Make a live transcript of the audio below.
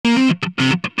Yes,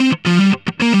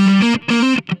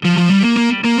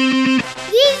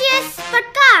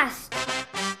 podcast.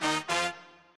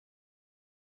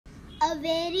 A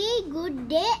very good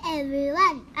day,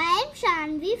 everyone. I am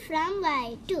SHANVI from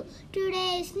Y2.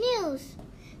 Today's news.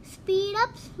 Speed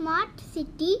up smart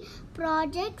city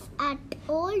projects at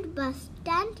Old Bus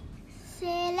Stand.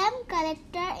 Salem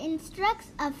collector instructs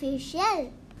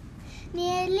official.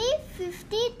 Nearly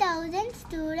 50,000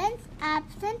 students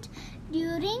absent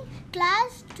during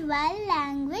Class 12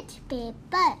 language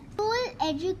paper. School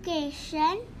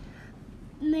Education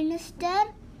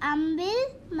Minister Ambil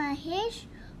Mahesh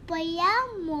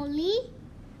Poyamoli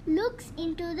looks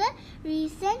into the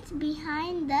reasons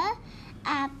behind the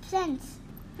absence.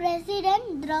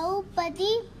 President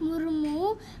Draupadi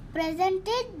Murmu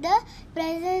presented the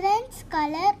President's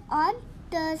color on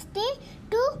Thursday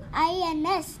to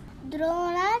INS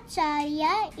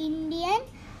Dronacharya Indian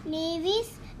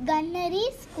Navy's Gunnery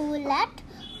School at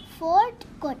Fort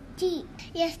Kochi.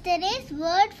 Yesterday's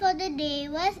word for the day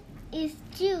was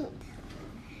eschew,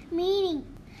 meaning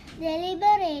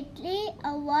deliberately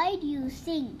avoid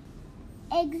using.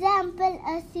 Example,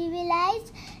 a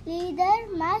civilized leader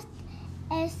must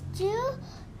eschew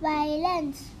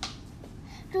violence.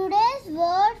 Today's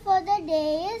word for the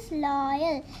day is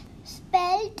loyal,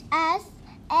 spelled as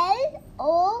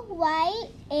LOYAL.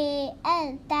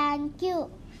 Thank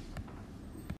you.